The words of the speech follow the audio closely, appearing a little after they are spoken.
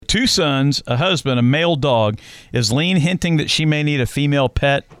2 sons, a husband, a male dog. Is Lean hinting that she may need a female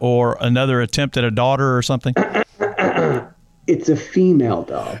pet or another attempt at a daughter or something? It's a female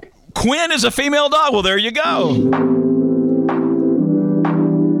dog. Quinn is a female dog. Well, there you go.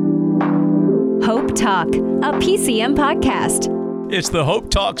 Hope Talk, a PCM podcast. It's the Hope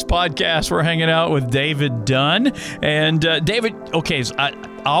Talks podcast. We're hanging out with David Dunn. And David, okay, so I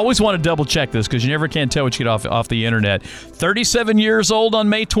always want to double check this because you never can tell what you get off the internet. 37 years old on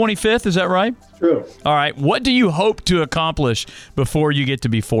May 25th, is that right? True. All right. What do you hope to accomplish before you get to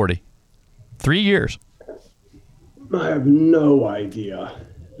be 40? 3 years. I have no idea.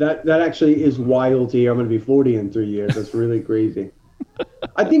 That actually is wild to hear. I'm going to be 40 in 3 years. That's really crazy.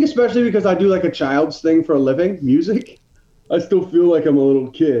 I think especially because I do like a child's thing for a living, music. I still feel like I'm a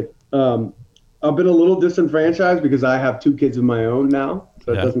little kid. I've been a little disenfranchised because I have 2 kids of my own now,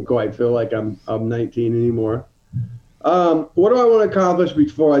 so it doesn't quite feel like I'm 19 anymore. What do I want to accomplish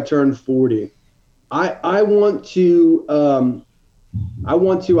before I turn 40? I want to,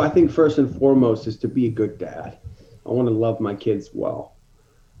 I think first and foremost is to be a good dad. I want to love my kids well.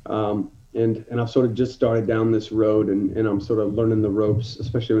 And I've sort of just started down this road and I'm sort of learning the ropes,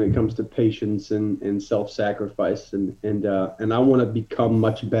 especially when it comes to patience and self-sacrifice. And I want to become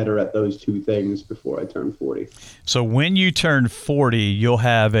much better at those 2 things before I turn 40. So when you turn 40, you'll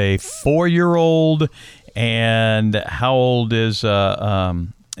have a 4-year-old. And how old is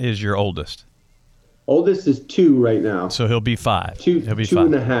your oldest? Oldest is 2 right now. So he'll be 5. He'll be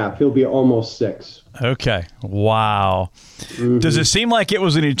 2.5. He'll be almost 6. Okay. Wow. Mm-hmm. Does it seem like it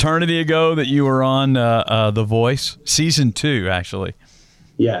was an eternity ago that you were on The Voice? Season 2, actually.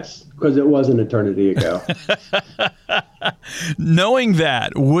 Yes, because it was an eternity ago. Knowing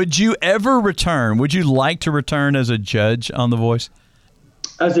that, would you ever return? Would you like to return as a judge on The Voice?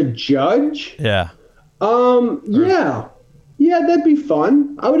 As a judge? Yeah. Yeah. Yeah, that'd be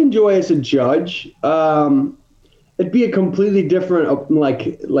fun. I would enjoy as a judge. It'd be a completely different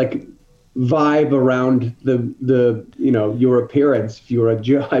like vibe around the your appearance if you were a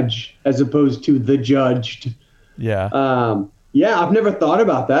judge as opposed to the judged. Yeah. Yeah, I've never thought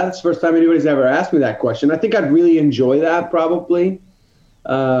about that. It's the first time anybody's ever asked me that question. I think I'd really enjoy that probably.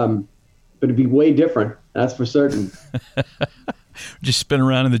 But it'd be way different. That's for certain. Just spin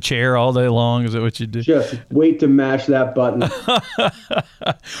around in the chair all day long? Is that what you do? Just wait to mash that button.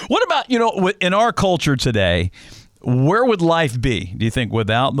 What about, in our culture today, where would life be, do you think,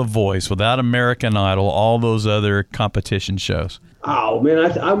 without The Voice, without American Idol, all those other competition shows? Oh, man, I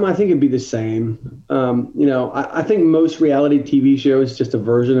think it'd be the same. I think most reality TV shows is just a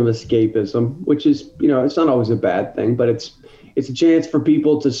version of escapism, which is, it's not always a bad thing, but it's a chance for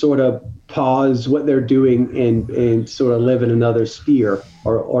people to sort of pause what they're doing and sort of live in another sphere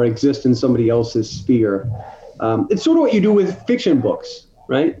or exist in somebody else's sphere. It's sort of what you do with fiction books,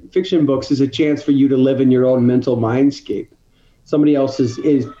 right? Fiction books is a chance for you to live in your own mental mindscape. Somebody else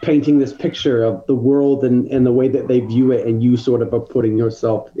is painting this picture of the world and the way that they view it, and you sort of are putting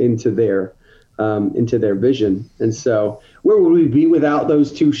yourself into their vision. And so where would we be without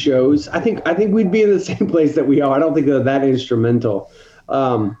those 2 shows? I think we'd be in the same place that we are. I don't think they're that instrumental.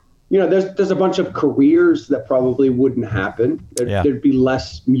 There's a bunch of careers that probably wouldn't happen. There'd be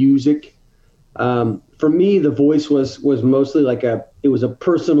less music. For me, The Voice was mostly it was a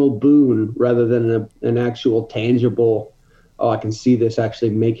personal boon rather than an actual tangible, I can see this actually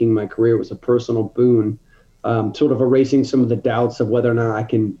making my career. It was a personal boon. Sort of erasing some of the doubts of whether or not I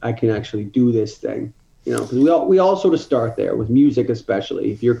can actually do this thing, because we all sort of start there with music,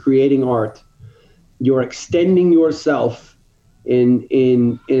 especially if you're creating art, you're extending yourself in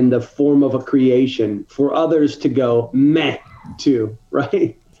the form of a creation for others to go meh to,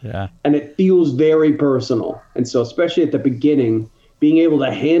 right? Yeah. And it feels very personal, and so especially at the beginning, being able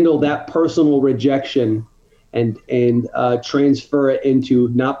to handle that personal rejection and transfer it into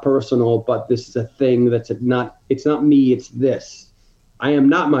not personal, but this is a thing it's not me, it's this. I am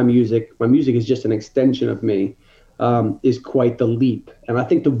not my music. My music is just an extension of me, is quite the leap. And I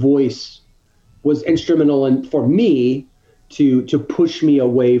think The Voice was instrumental for me to push me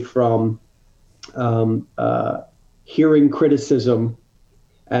away from hearing criticism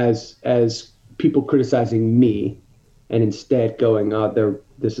as people criticizing me, and instead going,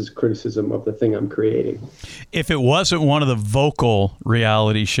 this is criticism of the thing I'm creating. If it wasn't one of the vocal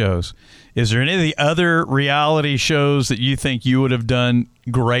reality shows, is there any of the other reality shows that you think you would have done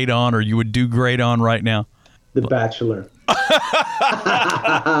great on or you would do great on right now? The Bachelor.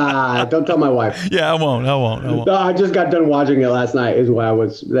 Don't tell my wife. Yeah, I won't. No, I just got done watching it last night is why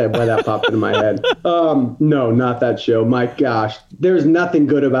that popped into my head. No, not that show. My gosh, there's nothing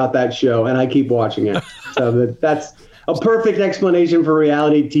good about that show, and I keep watching it. So that's a perfect explanation for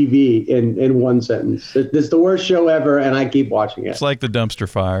reality TV in one sentence. It's the worst show ever, and I keep watching it. It's like the dumpster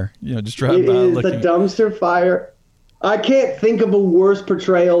fire. Just driving It by is looking. the dumpster fire. I can't think of a worse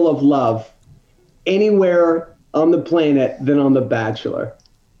portrayal of love anywhere on the planet than on The Bachelor.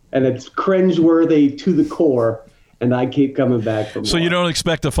 And it's cringeworthy to the core, and I keep coming back for more. So you don't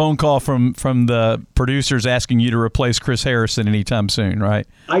expect a phone call from the producers asking you to replace Chris Harrison anytime soon, right?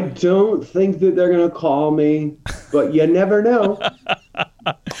 I don't think that they're going to call me, but you never know.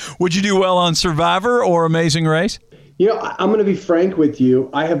 Would you do well on Survivor or Amazing Race? I'm going to be frank with you.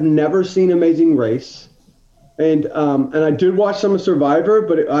 I have never seen Amazing Race. And I did watch some of Survivor,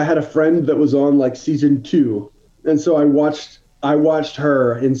 but I had a friend that was on like season 2. And so I watched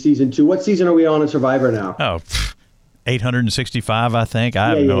her in season 2. What season are we on in Survivor now? Oh, 865, I think. I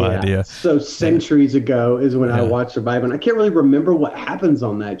have no idea. So centuries ago is when I watched Survivor. And I can't really remember what happens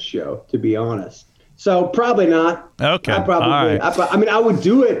on that show, to be honest. So probably not. Okay. I probably. All right. I would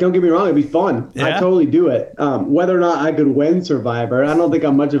do it. Don't get me wrong. It'd be fun. Yeah. I'd totally do it. Whether or not I could win Survivor, I don't think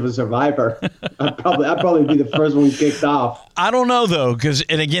I'm much of a survivor. I'd probably be the first one kicked off. I don't know, though, because,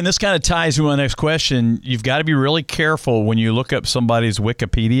 and again, this kind of ties to my next question. You've got to be really careful when you look up somebody's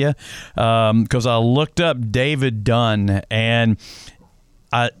Wikipedia, because I looked up David Dunn, and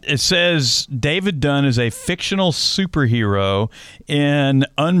it says David Dunn is a fictional superhero in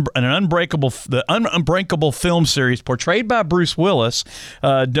an Unbreakable film series portrayed by Bruce Willis.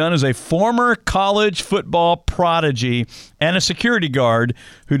 Dunn is a former college football prodigy and a security guard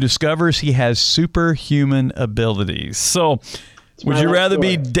who discovers he has superhuman abilities. So, would you rather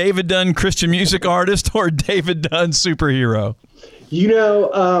be David Dunn, Christian music artist, or David Dunn, superhero?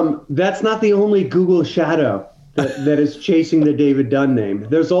 That's not the only Google shadow that is chasing the David Dunn name.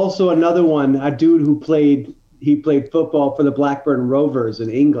 There's also another one, a dude who played football for the Blackburn Rovers in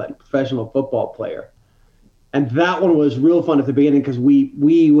England, professional football player. And that one was real fun at the beginning because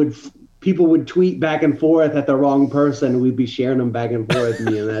people would tweet back and forth at the wrong person, and we'd be sharing them back and forth,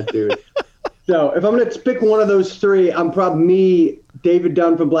 me and that dude. So if I'm going to pick one of those three, I'm probably David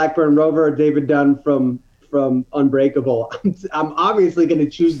Dunn from Blackburn Rover, or David Dunn from Unbreakable. I'm obviously going to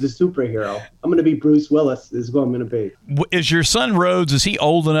choose the superhero. I'm going to be Bruce Willis is who I'm going to be. Is your son Rhodes, is he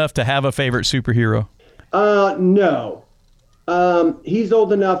old enough to have a favorite superhero? No. He's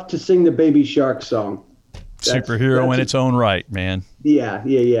old enough to sing the Baby Shark song. Superhero in its own right, man.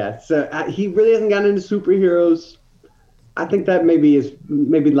 Yeah. So he really hasn't gotten into superheroes. I think that maybe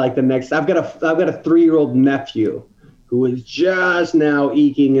like the next. I've got a 3-year-old nephew who is just now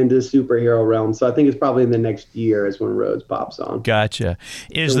eking into the superhero realm. So I think it's probably in the next year is when Rhodes pops on. Gotcha.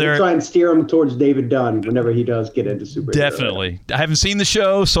 We'll try and steer him towards David Dunn whenever he does get into superhero. Definitely. I haven't seen the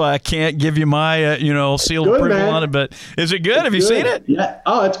show, so I can't give you my seal of approval on it. But is it good? Have you seen it? Yeah.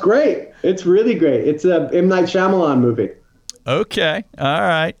 Oh, it's great. It's really great. It's a M. Night Shyamalan movie. Okay. All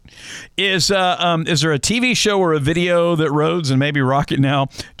right. Is there a TV show or a video that Rhodes and maybe Rocket now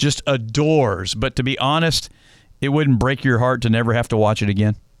just adores? But to be honest, it wouldn't break your heart to never have to watch it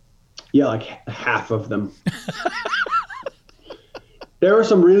again? Yeah, like half of them. There are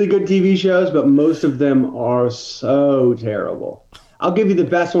some really good TV shows, but most of them are so terrible. I'll give you the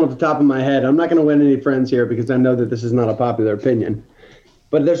best one off the top of my head. I'm not going to win any friends here because I know that this is not a popular opinion.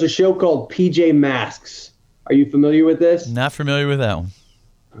 But there's a show called PJ Masks. Are you familiar with this? Not familiar with that one.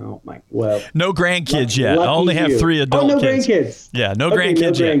 Oh, my. Well. No grandkids yet. I only have 3 adult kids. Oh, no grandkids. Yeah, no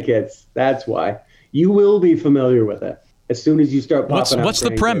grandkids yet. No grandkids. That's why. You will be familiar with it as soon as you start popping out. What's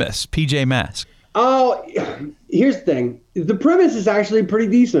the premise, PJ Masks? Oh, here's the thing. The premise is actually pretty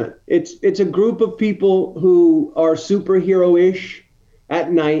decent. It's a group of people who are superhero-ish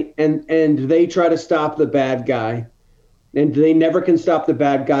at night, and they try to stop the bad guy. And they never can stop the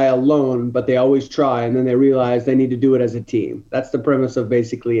bad guy alone, but they always try, and then they realize they need to do it as a team. That's the premise of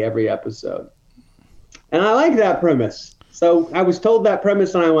basically every episode. And I like that premise. So I was told that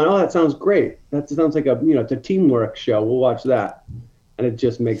premise, and I went, "Oh, that sounds great. That sounds like it's a teamwork show. We'll watch that." And it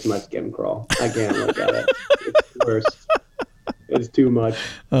just makes my skin crawl. I can't look at it. It's the worst. It's too much.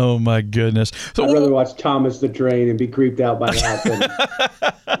 Oh my goodness! So, I'd rather watch Thomas the Train and be creeped out by that than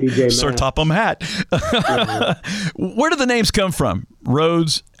PJ Masks. Sir Topham Hatt. Where do the names come from?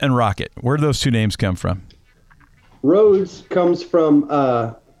 Rhodes and Rocket. Where do those two names come from? Rhodes comes from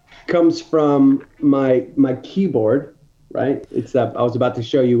my keyboard. Right, I was about to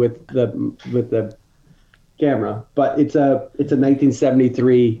show you with the camera, but it's a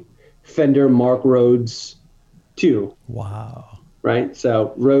 1973 Fender Mark Rhodes 2. Wow. Right,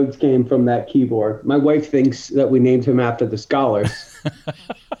 so Rhodes came from that keyboard. My wife thinks that we named him after the Scholars,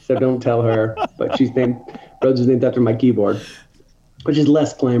 so don't tell her. But Rhodes is named after my keyboard. which is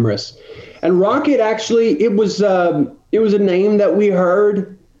less glamorous. And Rocket, actually, it was a name that we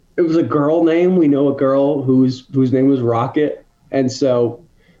heard. It was a girl name. We know a girl whose name was Rocket. And so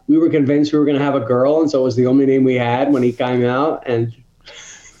we were convinced we were going to have a girl. And so it was the only name we had when he came out. And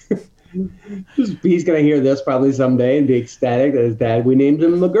he's going to hear this probably someday and be ecstatic that his dad, we named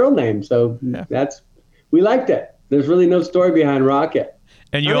him a girl name. So we liked it. There's really no story behind Rocket.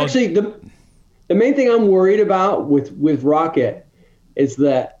 And the main thing I'm worried about with Rocket is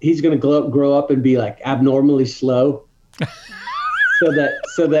that he's going to grow up and be like abnormally slow.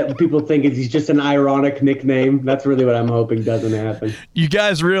 so that people think he's just an ironic nickname. That's really what I'm hoping doesn't happen. You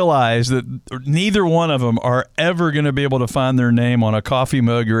guys realize that neither one of them are ever going to be able to find their name on a coffee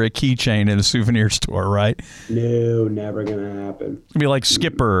mug or a keychain in a souvenir store, right? No, never going to happen. It'll be like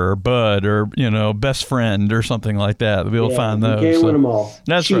Skipper or Bud or, Best Friend or something like that. They'll be able to find those. You can't win them all.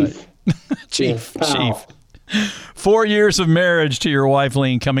 That's Chief. Right. Chief. 4 years of marriage to your wife,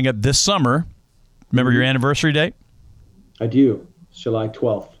 Lean, coming up this summer. Remember your anniversary date? I do. July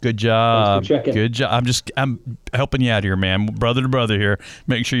 12th. Good job. Thanks for checking. Good job. I'm helping you out here, man. Brother to brother here.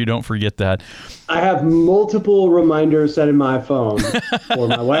 Make sure you don't forget that. I have multiple reminders set in my phone for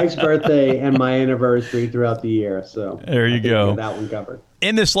my wife's birthday and my anniversary throughout the year. So there you go. That one covered.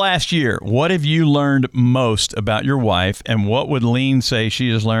 In this last year, what have you learned most about your wife, and what would Lean say she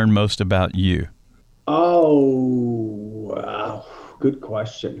has learned most about you? Oh, wow. Good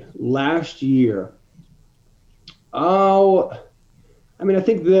question. Last year. I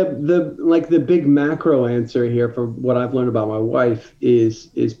think the big macro answer here for what I've learned about my wife is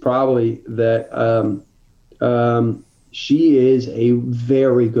probably that she is a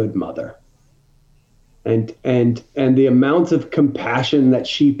very good mother, and the amount of compassion that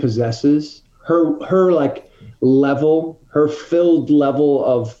she possesses, her filled level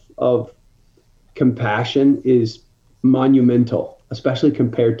of compassion is monumental, especially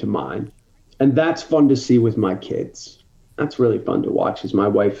compared to mine. And that's fun to see with my kids. That's really fun to watch, is my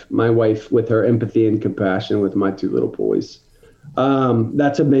wife with her empathy and compassion with my two little boys.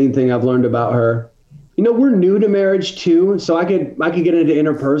 That's a main thing I've learned about her. We're new to marriage too, so I could get into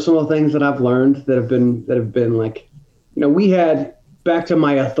interpersonal things that I've learned that have been like, we had, back to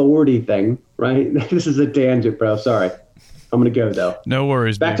my authority thing, right? This is a tangent, bro. Sorry. I'm going to go though. No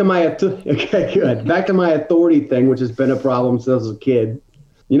worries. Back to my authority thing, which has been a problem since I was a kid.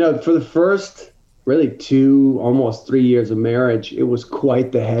 For the first really 2, almost 3 years of marriage, it was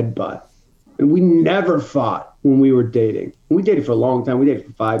quite the headbutt. And we never fought when we were dating. We dated for a long time. We dated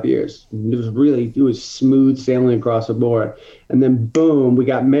for 5 years. It was smooth sailing across the board. And then boom, we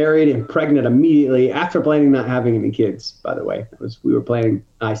got married and pregnant immediately after planning not having any kids, by the way. We were planning,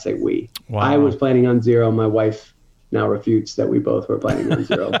 I say we. Wow. I was planning on 0. My wife now refutes that we both were planning on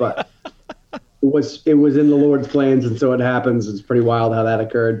 0. But it was in the Lord's plans, and so it happens. It's pretty wild how that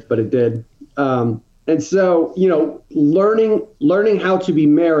occurred, but it did. And so, learning how to be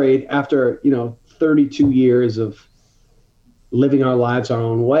married after, 32 years of living our lives our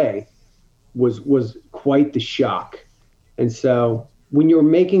own way was quite the shock. And so when you're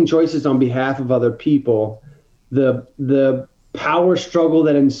making choices on behalf of other people, the power struggle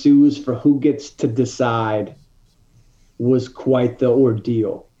that ensues for who gets to decide was quite the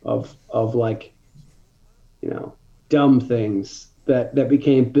ordeal of dumb things that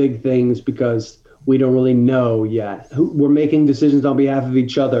became big things because we don't really know yet. We're making decisions on behalf of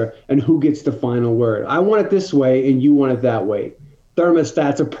each other, and who gets the final word. I want it this way, and you want it that way.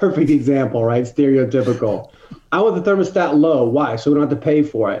 Thermostat's a perfect example, right? Stereotypical. I want the thermostat low. Why? So we don't have to pay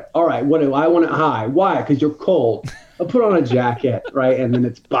for it. All right. I want it high. Why? Because you're cold. I'll put on a jacket, right? And then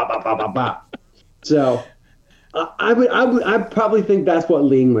it's ba ba ba ba ba. So I probably think that's what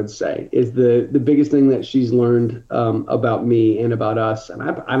Lean would say is the biggest thing that she's learned about me and about us, and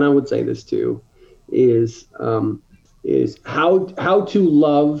I would say this too, is how to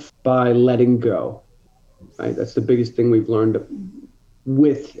love by letting go. Right, that's the biggest thing we've learned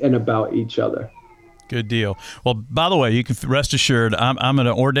with and about each other. Good deal. Well, by the way, you can rest assured, I'm an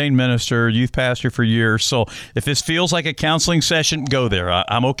ordained minister, youth pastor for years. So if this feels like a counseling session, go there.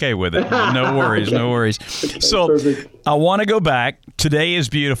 I'm okay with it. No worries, okay. No worries. Okay, so perfect. I want to go back. Today is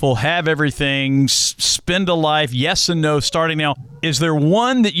beautiful. Have everything. Spend a life. Yes and no. Starting now. Is there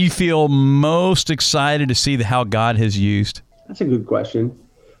one that you feel most excited to see how God has used? That's a good question.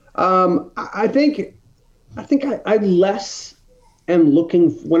 I think I less am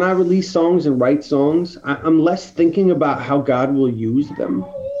looking, when I release songs and write songs, I'm less thinking about how God will use them.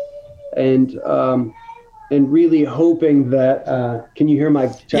 And and really hoping that, can you hear my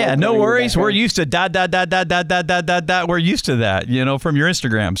child? Yeah, no worries. We're background? used to dot. We're used to that, from your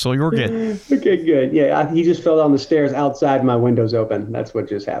Instagram. So you're good. Okay, good. Yeah, he just fell down the stairs outside. My window's open. That's what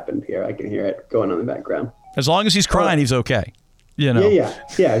just happened here. I can hear it going on in the background. As long as he's crying, he's okay. Yeah.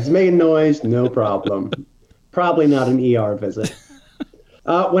 He's making noise. No problem. Probably not an ER visit.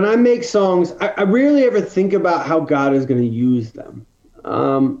 When I make songs, I rarely ever think about how God is going to use them.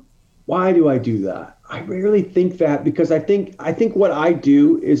 Why do I do that? I rarely think that because I think what I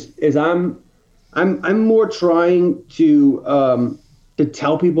do is I'm more trying to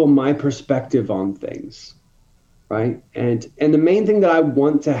tell people my perspective on things, right? And the main thing that I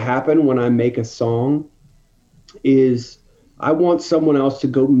want to happen when I make a song is I want someone else to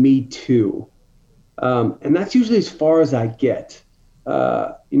go, me too. And that's usually as far as I get.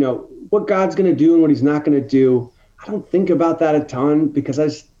 What God's going to do and what he's not going to do. I don't think about that a ton because I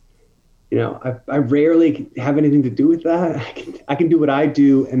rarely have anything to do with that. I can do what I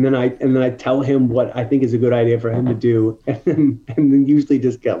do, and then I tell him what I think is a good idea for him to do, and then usually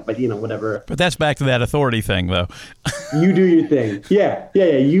just go. But whatever. But that's back to that authority thing, though. You do your thing. Yeah.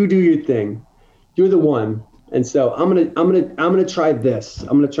 You do your thing. You're the one. And so I'm gonna try this.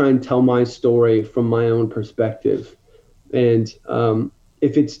 I'm gonna try and tell my story from my own perspective, and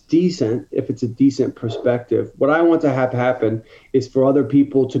if it's a decent perspective, what I want to have happen is for other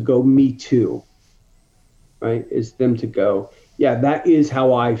people to go, me too, right? Is them to go, yeah, that is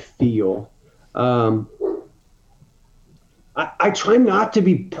how I feel. I try not to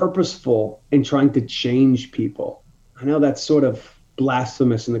be purposeful in trying to change people. I know that's sort of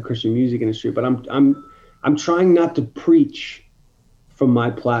blasphemous in the Christian music industry, but I'm trying not to preach from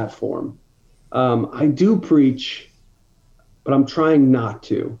my platform. I do preach, but I'm trying not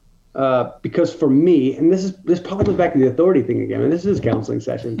to, because for me, and this probably goes back to the authority thing again, and this is a counseling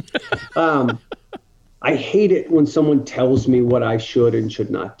session. I hate it when someone tells me what I should and should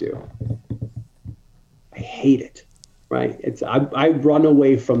not do. I hate it, right? I run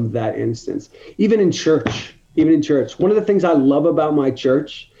away from that instance. Even in church, one of the things I love about my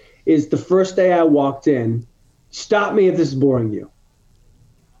church is the first day I walked in, stop me if this is boring you.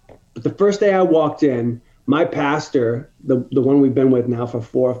 But the first day I walked in, my pastor, the one we've been with now for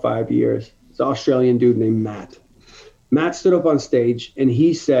 4 or 5 years, it's an Australian dude named Matt. Matt stood up on stage and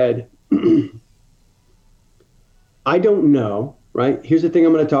he said, I don't know, right? Here's the thing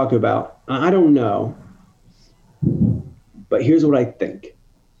I'm going to talk about. I don't know, but here's what I think.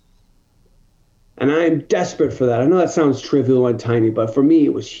 And I'm desperate for that. I know that sounds trivial and tiny, but for me,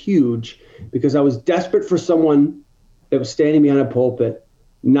 it was huge because I was desperate for someone that was standing behind a pulpit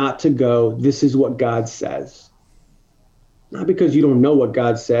not to go, this is what God says. Not because you don't know what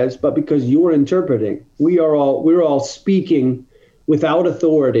God says, but because you're interpreting. We're all speaking without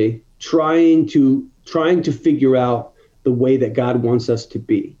authority, trying to figure out the way that God wants us to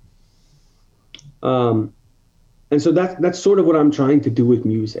be. And so that's sort of what I'm trying to do with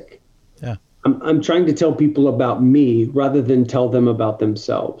music. Yeah. I'm trying to tell people about me rather than tell them about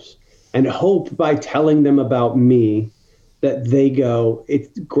themselves, and hope by telling them about me that they go,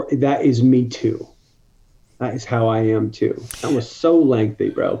 that is me too. That is how I am too. That was so lengthy,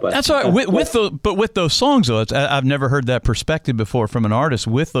 bro. But that's all right. With those songs, though, I've never heard that perspective before from an artist.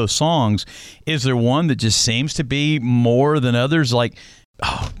 With those songs, is there one that just seems to be more than others? Like,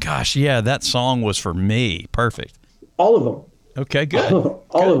 oh gosh, yeah, that song was for me. Perfect. All of them. Okay, good.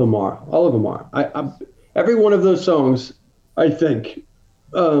 All of them are. I every one of those songs, I think,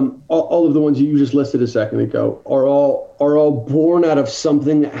 all of the ones you just listed a second ago are all born out of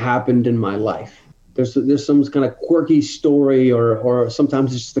something that happened in my life. There's some kind of quirky story, or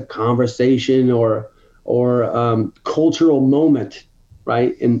sometimes it's just a conversation or cultural moment,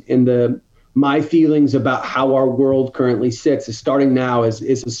 right? In my feelings about how our world currently sits is Starting Now is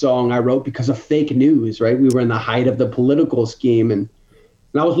a song I wrote because of fake news, right? We were in the height of the political scheme, and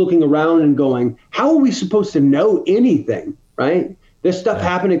I was looking around and going, how are we supposed to know anything, right? There's stuff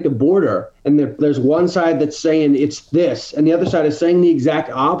happening at the border, and there's one side that's saying it's this, and the other side is saying the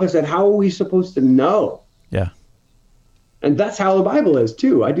exact opposite. How are we supposed to know? Yeah. And that's how the Bible is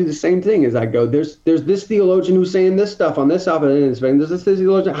too. I do the same thing as I go, there's this theologian who's saying this stuff on this side, and there's this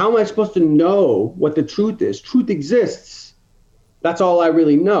theologian. How am I supposed to know what the truth is? Truth exists. That's all I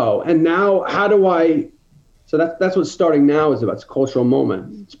really know. And now how do I, so that's what Starting Now is about. It's a cultural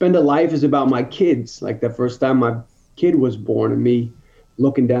moment. Spend a Life is about my kids. Like the first time my kid was born and me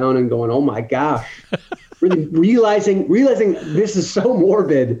looking down and going, oh my gosh, really realizing this is so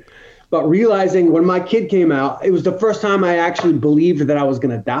morbid. But realizing when my kid came out, it was the first time I actually believed that I was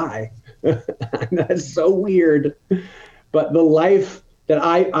going to die. That's so weird. But the life that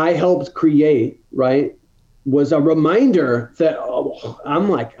I helped create, right, was a reminder that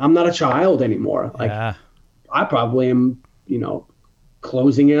I'm not a child anymore. Like I probably am,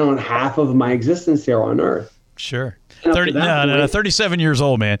 closing in on half of my existence here on Earth. Sure. 37 years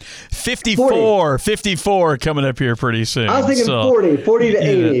old, man. 54 coming up here pretty soon. I was thinking 40 to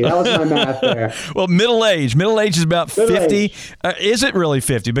 80. That was my math there. Well, middle age is about 50. Is it really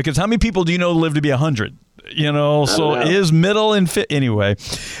 50? Because how many people do you know live to be 100? So is middle and fit anyway.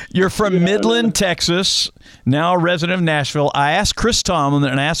 You're from Midland, Texas, now a resident of Nashville. I asked Chris Tomlin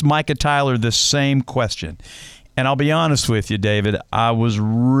and I asked Micah Tyler this same question. And I'll be honest with you, David, I was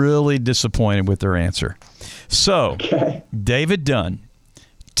really disappointed with their answer. So, David Dunn,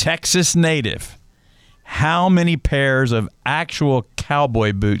 Texas native, how many pairs of actual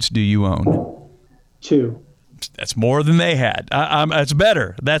cowboy boots do you own? 2. That's more than they had. That's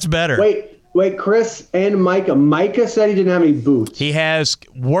better. That's better. Wait, Chris and Micah. Micah said he didn't have any boots. He has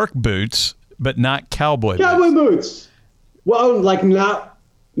work boots, but not cowboy boots. Cowboy boots. Well, like not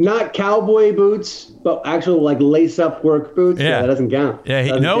cowboy boots, but actual like lace-up work boots. Yeah, that doesn't count. Yeah,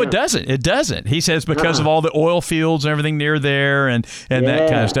 it doesn't. It doesn't. He says because of all the oil fields and everything near there and that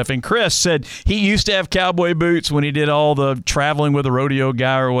kind of stuff. And Chris said he used to have cowboy boots when he did all the traveling with a rodeo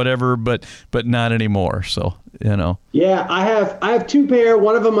guy or whatever, but not anymore. So, Yeah, I have 2 pair.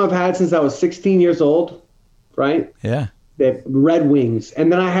 One of them I've had since I was 16 years old, right? Yeah. They're Red Wings.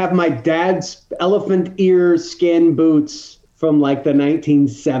 And then I have my dad's elephant ear skin boots from like the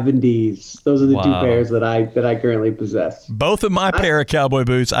 1970s. Those are the 2 pairs that I currently possess. Both of my pair of cowboy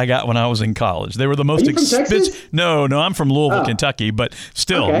boots I got when I was in college. They were the most expensive. No, I'm from Louisville, Kentucky, but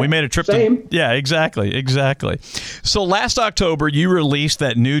still, we made a trip. Yeah, exactly. So last October, you released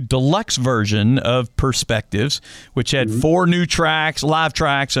that new deluxe version of Perspectives, which had 4 new tracks, live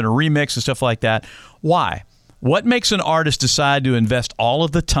tracks, and a remix and stuff like that. Why? What makes an artist decide to invest all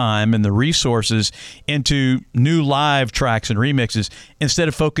of the time and the resources into new live tracks and remixes instead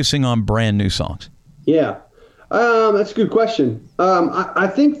of focusing on brand new songs? Yeah, that's a good question. I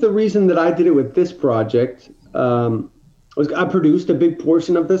think the reason that I did it with this project was I produced a big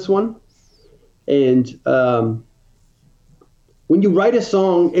portion of this one. And when you write a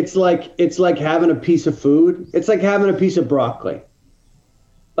song, it's like having a piece of food. It's like having a piece of broccoli.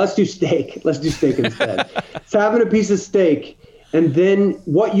 Let's do steak. Let's do steak instead. It's having a piece of steak, and then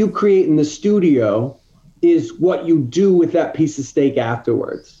what you create in the studio is what you do with that piece of steak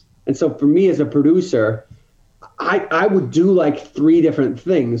afterwards. And so for me as a producer, I would do like 3 different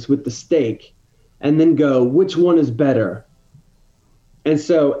things with the steak and then go, which one is better? And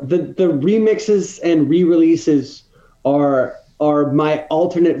so the remixes and re-releases are my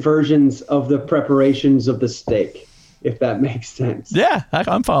alternate versions of the preparations of the steak, if that makes sense. Yeah,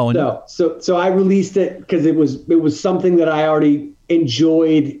 I'm following you. So I released it because it was something that I already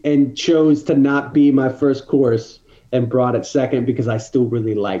enjoyed and chose to not be my first course and brought it second because I still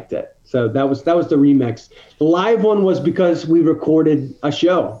really liked it. So that was the remix. The live one was because we recorded a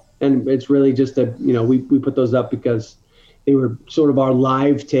show, and it's really just we put those up because they were sort of our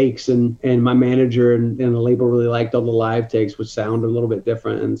live takes, and my manager and the label really liked all the live takes, which sound a little bit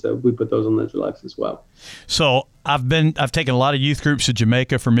different, and so we put those on the deluxe as well. So I've taken a lot of youth groups to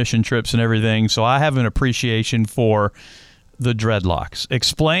Jamaica for mission trips and everything, so I have an appreciation for the dreadlocks.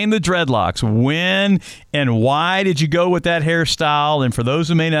 Explain the dreadlocks. When and why did you go with that hairstyle? And for those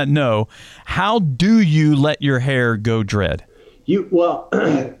who may not know, how do you let your hair go dread? Well,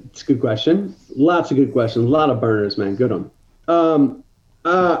 it's a good question. Lots of good questions. A lot of burners, man. Good one.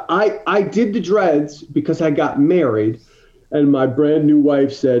 I did the dreads because I got married, and my brand new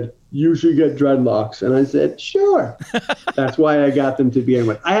wife said, you should get dreadlocks. And I said, sure. That's why I got them to begin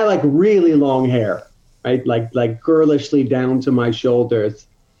with. I had like really long hair, right? Like girlishly down to my shoulders.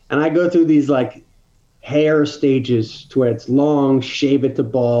 And I go through these like hair stages to where it's long, shave it to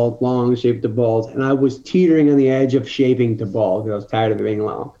bald, long, shave it to bald. And I was teetering on the edge of shaving to bald because I was tired of it being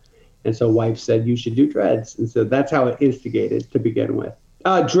long. And so wife said, you should do dreads. And so that's how it instigated to begin with.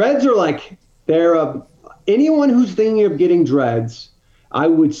 Dreads are like, they're anyone who's thinking of getting dreads, I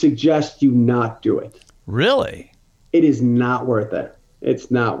would suggest you not do it. Really? It is not worth it.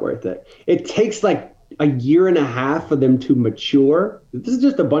 It's not worth it. It takes like a year and a half for them to mature. This is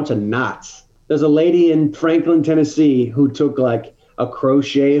just a bunch of knots. There's a lady in Franklin, Tennessee who took like a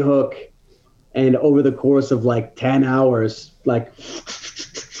crochet hook and over the course of like 10 hours, like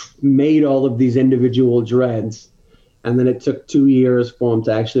made all of these individual dreads. And then it took 2 years for them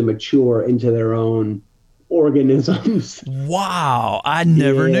to actually mature into their own organisms. Wow. I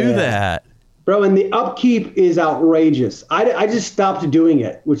never knew that. Bro, and the upkeep is outrageous. I just stopped doing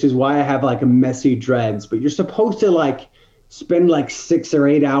it, which is why I have like a messy dreads. But you're supposed to like spend like 6 or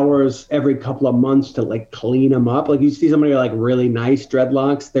 8 hours every couple of months to like clean them up. Like you see somebody like really nice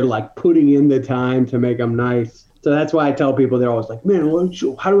dreadlocks, they're like putting in the time to make them nice. So that's why I tell people, they're always like, man,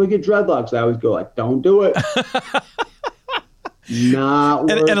 how do I get dreadlocks? I always go like, don't do it. Not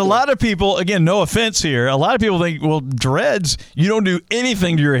worth and a lot of people, again, no offense here, a lot of people think, well, dreads, you don't do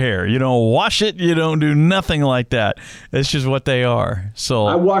anything to your hair. You don't wash it. You don't do nothing like that. It's just what they are. So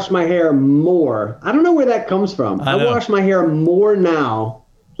I wash my hair more. I don't know where that comes from. I wash my hair more now,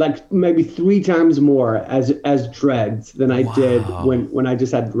 like maybe 3 times more as dreads than I did when I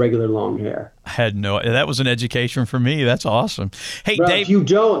just had regular long hair. I had that was an education for me. That's awesome. Hey, Bro, Dave, if you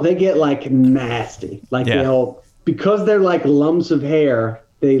don't, they get like nasty. Like because they're like lumps of hair,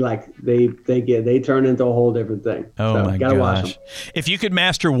 they turn into a whole different thing. Oh so, my gotta gosh. Wash them. If you could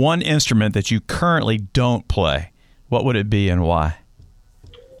master one instrument that you currently don't play, what would it be and why?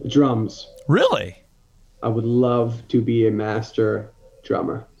 Drums. Really? I would love to be a master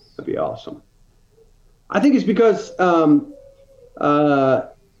drummer. That'd be awesome. I think it's because I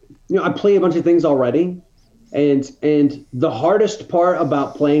play a bunch of things already. And the hardest part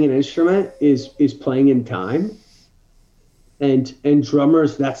about playing an instrument is playing in time. And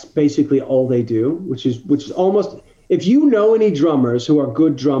drummers, that's basically all they do, which is almost, if you know any drummers who are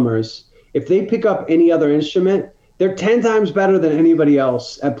good drummers, if they pick up any other instrument, they're 10 times better than anybody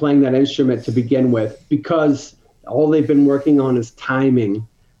else at playing that instrument to begin with, because all they've been working on is timing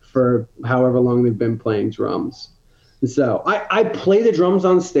for however long they've been playing drums. And so I play the drums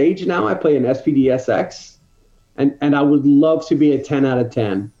on stage now. I play an SPD SX, and I would love to be a 10 out of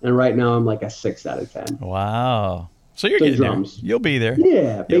 10. And right now I'm like a 6 out of 10. Wow. So you're getting drums. there. You'll be there.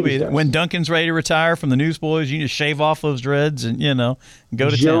 Yeah, you'll be there. When Duncan's ready to retire from the Newsboys, you just shave off those dreads and go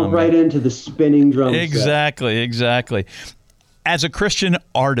to jump town. Right into the spinning drum set. Exactly. As a Christian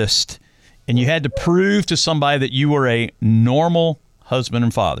artist, and you had to prove to somebody that you were a normal husband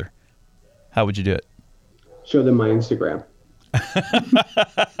and father, how would you do it? Show them my Instagram.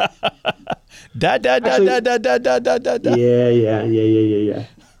 Yeah.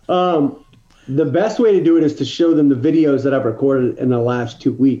 The best way to do it is to show them the videos that I've recorded in the last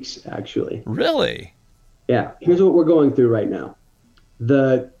 2 weeks, actually. Really? Yeah. Here's what we're going through right now.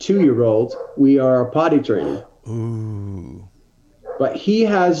 The 2-year-old, we are potty training. Ooh. But he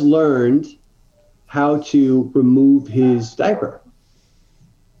has learned how to remove his diaper.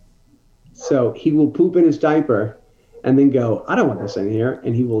 So he will poop in his diaper and then go, I don't want this in here.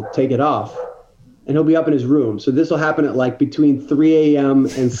 And he will take it off. And he'll be up in his room. So this will happen at like between 3 a.m.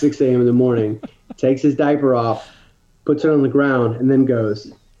 and 6 a.m. in the morning. Takes his diaper off, puts it on the ground, and then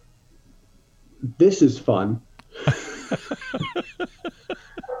goes, this is fun.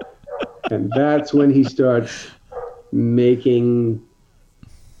 And that's when he starts making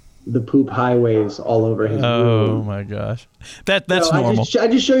the poop highways all over his room. Oh my gosh, that's normal. I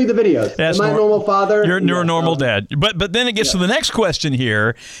just show you the videos. Am I a normal father? You're a normal dad. But then it gets to the next question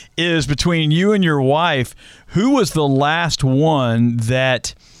here is between you and your wife, who was the last one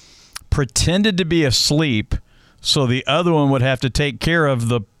that pretended to be asleep so the other one would have to take care of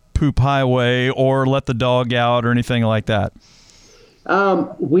the poop highway or let the dog out or anything like that?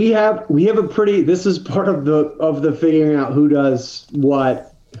 We have a pretty, this is part of the figuring out who does what.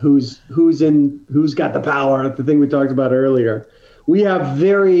 Who's got the power, the thing we talked about earlier. We have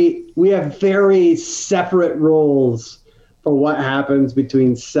very separate roles for what happens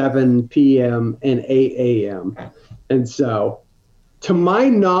between 7 p.m. and 8 a.m. And so, to my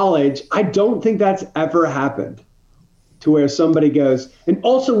knowledge, I don't think that's ever happened to where somebody goes, and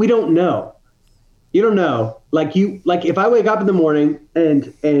also we don't know. You don't know. Like if I wake up in the morning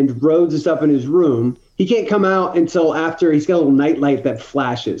and Rhodes is up in his room, he can't come out until after he's got a little night light that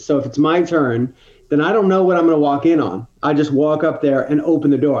flashes. So if it's my turn, then I don't know what I'm going to walk in on. I just walk up there and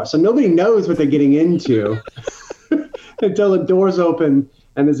open the door. So nobody knows what they're getting into until the door's open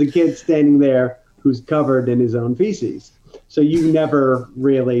and there's a kid standing there who's covered in his own feces. So you never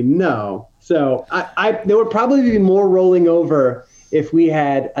really know. So there would probably be more rolling over if we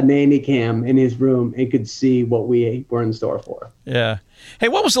had a nanny cam in his room and could see what we were in store for. Yeah. Hey,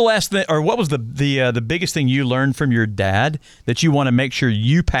 what was the last thing, or what was the biggest thing you learned from your dad that you want to make sure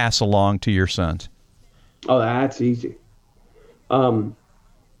you pass along to your sons? Oh, that's easy. The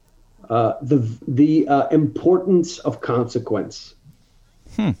importance of consequence.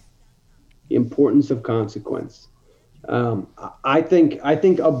 The importance of consequence. I think I'd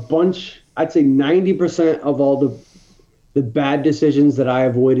say 90% of all the bad decisions that I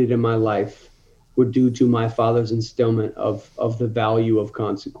avoided in my life were due to my father's instillment of the value of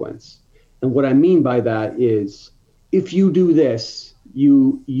consequence. And what I mean by that is, if you do this,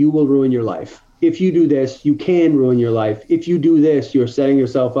 you will ruin your life. if you do this, you can ruin your life. If you do this, you're setting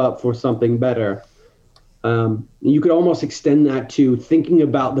yourself up for something better. You could almost extend that to thinking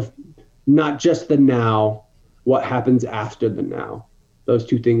about not just the now, what happens after the now. Those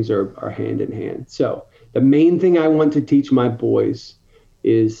two things are hand in hand. So the main thing I want to teach my boys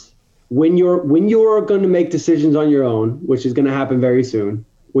is when you're going to make decisions on your own, which is going to happen very soon,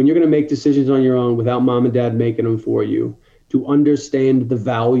 when you're going to make decisions on your own without mom and dad making them for you, to understand the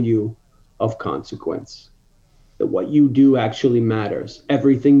value of consequence, that what you do actually matters.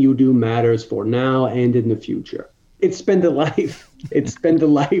 Everything you do matters for now and in the future. It's Spend a Life. It's Spend a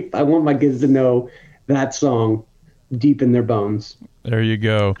Life. I want my kids to know that song deep in their bones. There you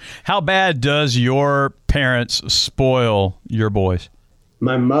go. How bad does your parents spoil your boys?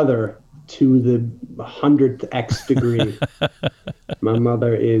 My mother, to the 100th X degree. My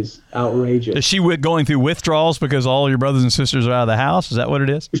mother is outrageous. Is she going through withdrawals because all your brothers and sisters are out of the house? Is that what it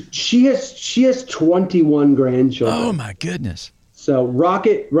is? She has 21 grandchildren. Oh my goodness. So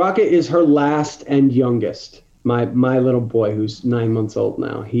Rocket is her last and youngest. My little boy, who's 9 months old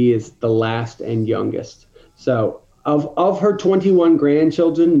now, he is the last and youngest. So of her 21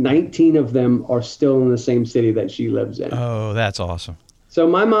 grandchildren, 19 of them are still in the same city that she lives in. Oh, that's awesome. So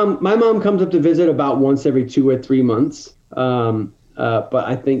my mom comes up to visit about once every 2 or 3 months. But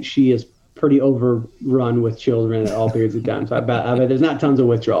I think she is pretty overrun with children at all periods of time. So I bet there's not tons of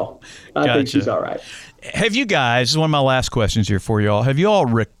withdrawal. I think she's all right. Have you guys, this is one of my last questions here for you all, have you all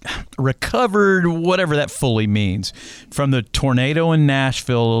recovered, whatever that fully means, from the tornado in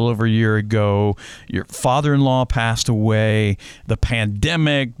Nashville a little over a year ago? Your father-in-law passed away, the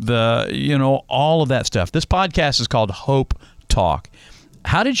pandemic, all of that stuff. This podcast is called Hope Talk.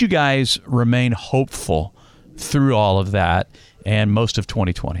 How did you guys remain hopeful through all of that and most of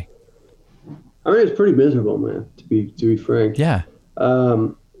 2020? I mean, it's pretty miserable, man, to be frank. Yeah.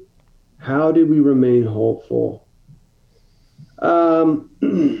 How did we remain hopeful? There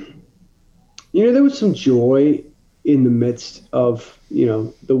was some joy in the midst of,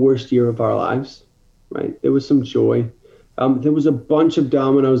 the worst year of our lives, right? There was some joy. There was a bunch of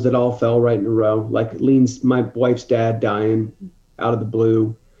dominoes that all fell right in a row, like my wife's dad dying out of the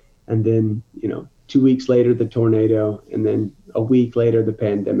blue. And then, 2 weeks later, the tornado, and then a week later, the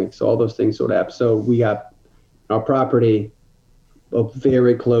pandemic. So all those things sort of happened. So we got our property, a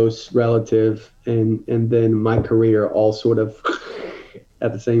very close relative, and then my career all sort of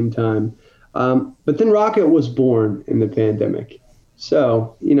at the same time. But then Rocket was born in the pandemic.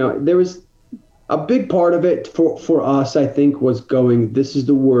 So, there was a big part of it for us, I think, was going, this is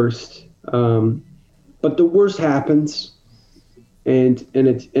the worst. But the worst happens, and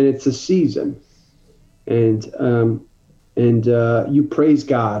it's a season. And you praise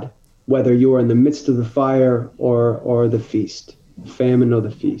God, whether you're in the midst of the fire or the feast, famine or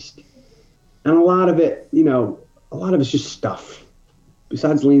the feast. And a lot of it, it's just stuff.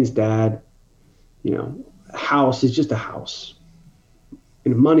 Besides Lean's dad, a house is just a house.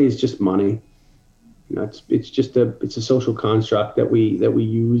 Money is just money. It's a social construct that we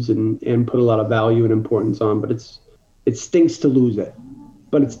use and put a lot of value and importance on, but it stinks to lose it.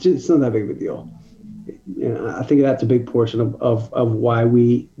 But it's not that big of a deal. I think that's a big portion of why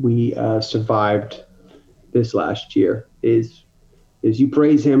we survived this last year is you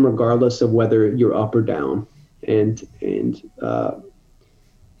praise him regardless of whether you're up or down, and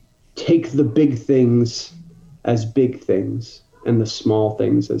take the big things as big things and the small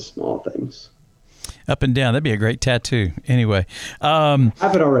things as small things. Up and down. That'd be a great tattoo. Anyway. I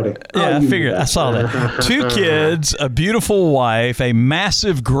have it already. Yeah, I figured. I saw that. 2 kids, a beautiful wife, a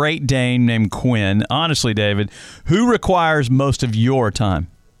massive Great Dane named Quinn. Honestly, David, who requires most of your time?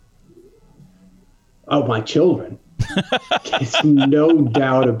 Oh, my children. There's no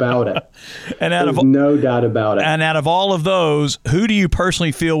doubt about it. No doubt about it. And out of all of those, who do you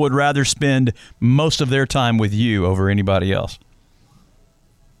personally feel would rather spend most of their time with you over anybody else?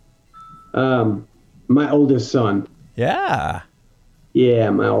 My oldest son. Yeah. Yeah,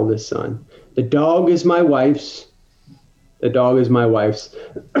 my oldest son. The dog is my wife's.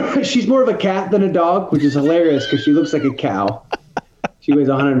 She's more of a cat than a dog, which is hilarious because she looks like a cow. She weighs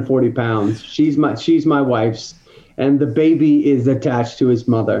 140 pounds. She's my wife's. And the baby is attached to his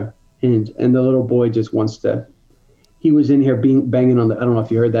mother. And the little boy just wants to. He was in here banging on I don't know if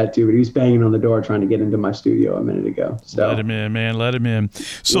you heard that too, but he was banging on the door trying to get into my studio a minute ago. So let him in, man. Let him in.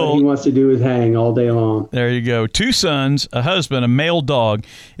 So what he wants to do is hang all day long. There you go. 2 sons, a husband, a male dog.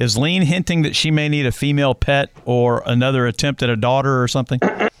 Is Lean hinting that she may need a female pet or another attempt at a daughter or something?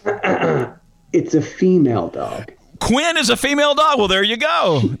 It's a female dog. Quinn is a female dog. Well, there you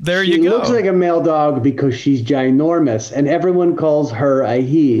go. She looks like a male dog because she's ginormous, and everyone calls her a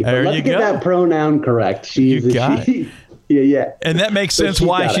he. But let's get that pronoun correct. She's a she. Yeah. And that makes sense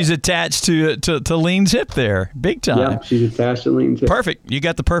why she's attached to Lean's hip there. Big time. Yeah, she's attached to Lean's hip. Perfect. You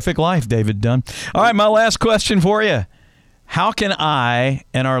got the perfect life, David Dunn. All right, my last question for you. How can I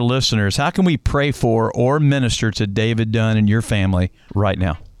and our listeners, how can we pray for or minister to David Dunn and your family right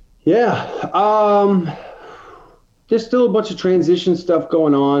now? Yeah. There's still a bunch of transition stuff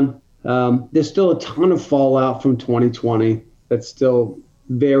going on. There's still a ton of fallout from 2020 that's still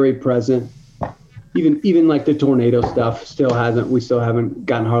very present. Even like the tornado stuff we still haven't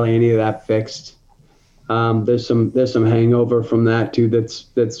gotten hardly any of that fixed. There's some hangover from that too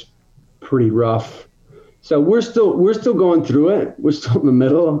that's pretty rough. So we're still going through it. We're still in the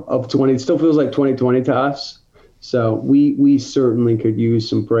middle of 20. It still feels like 2020 to us. So we certainly could use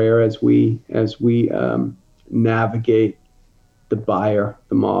some prayer as we navigate the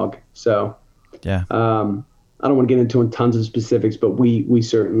MOG. So yeah. I don't want to get into tons of specifics, but we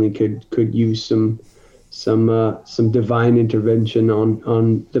certainly could use some divine intervention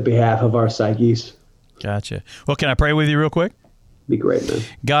on the behalf of our psyches. Gotcha. Well, can I pray with you real quick? Be great, man.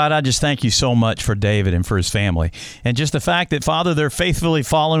 God, I just thank you so much for David and for his family. And just the fact that, Father, they're faithfully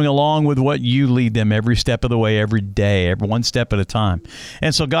following along with what you lead them every step of the way, every day, one step at a time.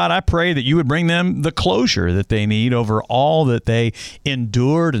 And so, God, I pray that you would bring them the closure that they need over all that they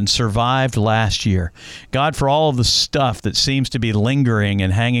endured and survived last year. God, for all of the stuff that seems to be lingering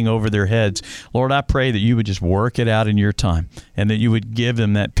and hanging over their heads, Lord, I pray that you would just work it out in your time and that you would give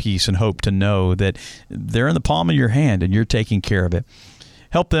them that peace and hope to know that they're in the palm of your hand and you're taking care of it.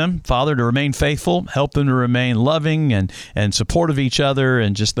 Help them, Father, to remain faithful. Help them to remain loving and supportive of each other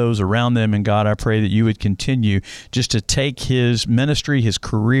and just those around them. And God, I pray that you would continue just to take his ministry, his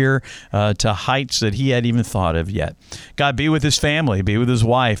career to heights that he hadn't even thought of yet. God, be with his family, be with his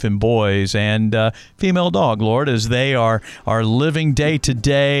wife and boys and female dog, Lord, as they are living day to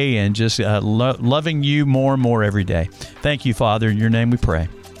day and just loving you more and more every day. Thank you, Father. In your name we pray.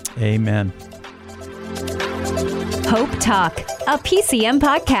 Amen. Hope Talk, a PCM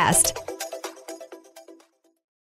podcast.